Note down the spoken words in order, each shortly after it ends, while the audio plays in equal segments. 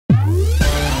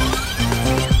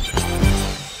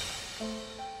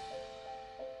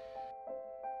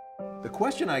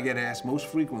question I get asked most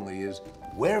frequently is,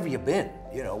 where have you been?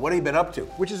 You know, what have you been up to?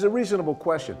 Which is a reasonable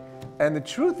question. And the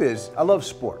truth is, I love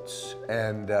sports,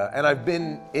 and I've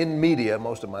been in media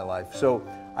most of my life. So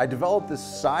I developed this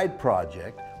side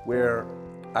project where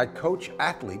I coach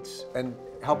athletes and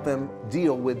help them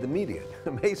deal with the media.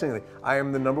 Amazingly, I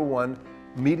am the #1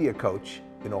 media coach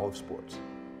in all of sports.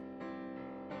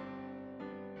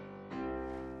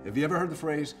 Have you ever heard the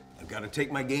phrase, I've got to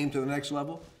take my game to the next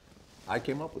level? I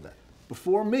came up with that.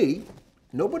 Before me,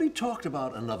 nobody talked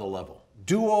about another level.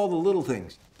 Do all the little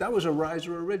things. That was a Reiser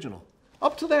original.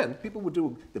 Up to then, people would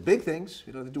do the big things,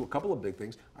 you know, they do a couple of big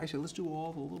things. I said, let's do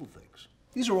all the little things.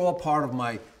 These are all part of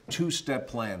my 2-step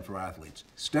plan for athletes.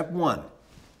 Step 1,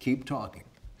 keep talking.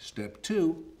 Step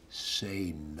 2,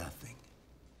 say nothing.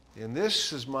 And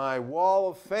this is my wall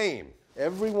of fame.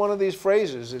 Every one of these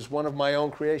phrases is one of my own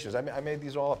creations. I made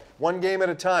these all up. One game at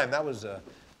a time, that was a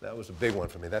big one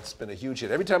for me. That's been a huge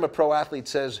hit. Every time a pro athlete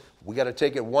says, we got to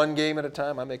take it one game at a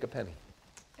time, I make a penny.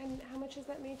 And how much has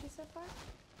that made you so far?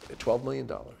 $12 million.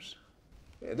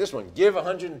 Yeah, this one, give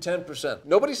 110%.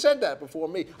 Nobody said that before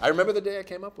me. I remember the day I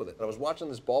came up with it. I was watching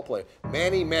this ball player,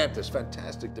 Manny Mantis,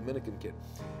 fantastic Dominican kid.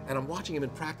 And I'm watching him in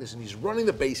practice, and he's running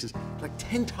the bases like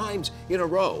 10 times in a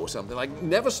row or something, like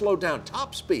never slowed down,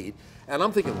 top speed. And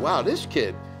I'm thinking, wow, this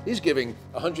kid, he's giving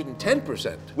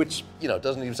 110%, which, you know,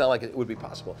 doesn't even sound like it would be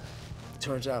possible.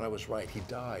 Turns out I was right. He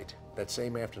died. That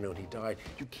same afternoon, he died.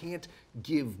 You can't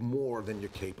give more than you're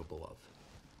capable of.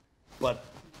 But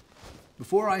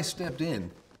before I stepped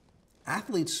in,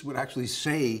 athletes would actually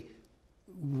say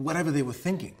whatever they were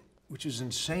thinking, which is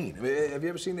insane. I mean, have you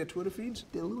ever seen their Twitter feeds?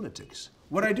 They're lunatics.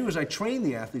 What I do is I train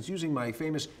the athletes using my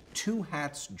famous 2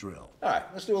 hats drill. All right,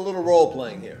 let's do a little role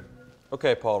playing here.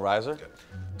 Okay, Paul Reiser. Okay.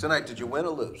 Tonight, did you win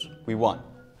or lose? We won.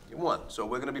 You won. So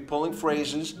we're going to be pulling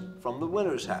phrases from the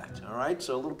winner's hat, all right?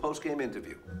 So a little post-game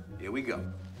interview. Here we go.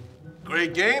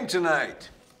 Great game tonight.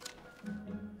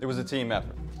 It was a team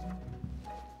effort.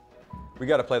 We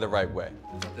got to play the right way.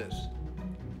 This.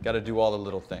 Got to do all the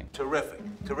little things. Terrific,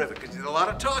 terrific, because you did a lot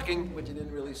of talking, but you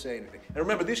didn't really say anything. And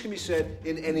remember, these can be said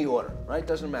in any order, right?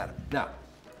 Doesn't matter. Now,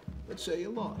 let's say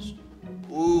you lost.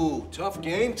 Ooh, tough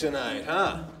game tonight,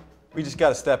 huh? We just got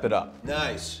to step it up.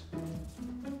 Nice.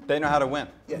 They know how to win.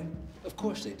 Yeah, of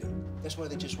course they do. That's why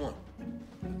they just won.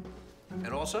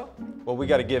 And also? Well, we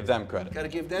got to give them credit. Got to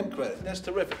give them credit. That's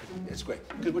terrific. It's great.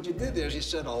 Because what you did there is you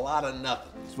said a lot of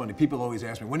nothing. It's funny, people always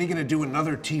ask me, when are you going to do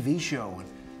another TV show? And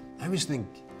I always think,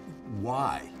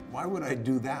 why? Why would I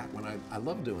do that when I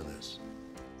love doing this?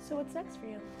 So what's next for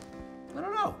you? I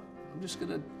don't know. I'm just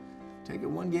going to take it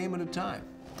one game at a time.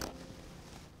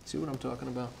 See what I'm talking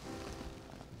about?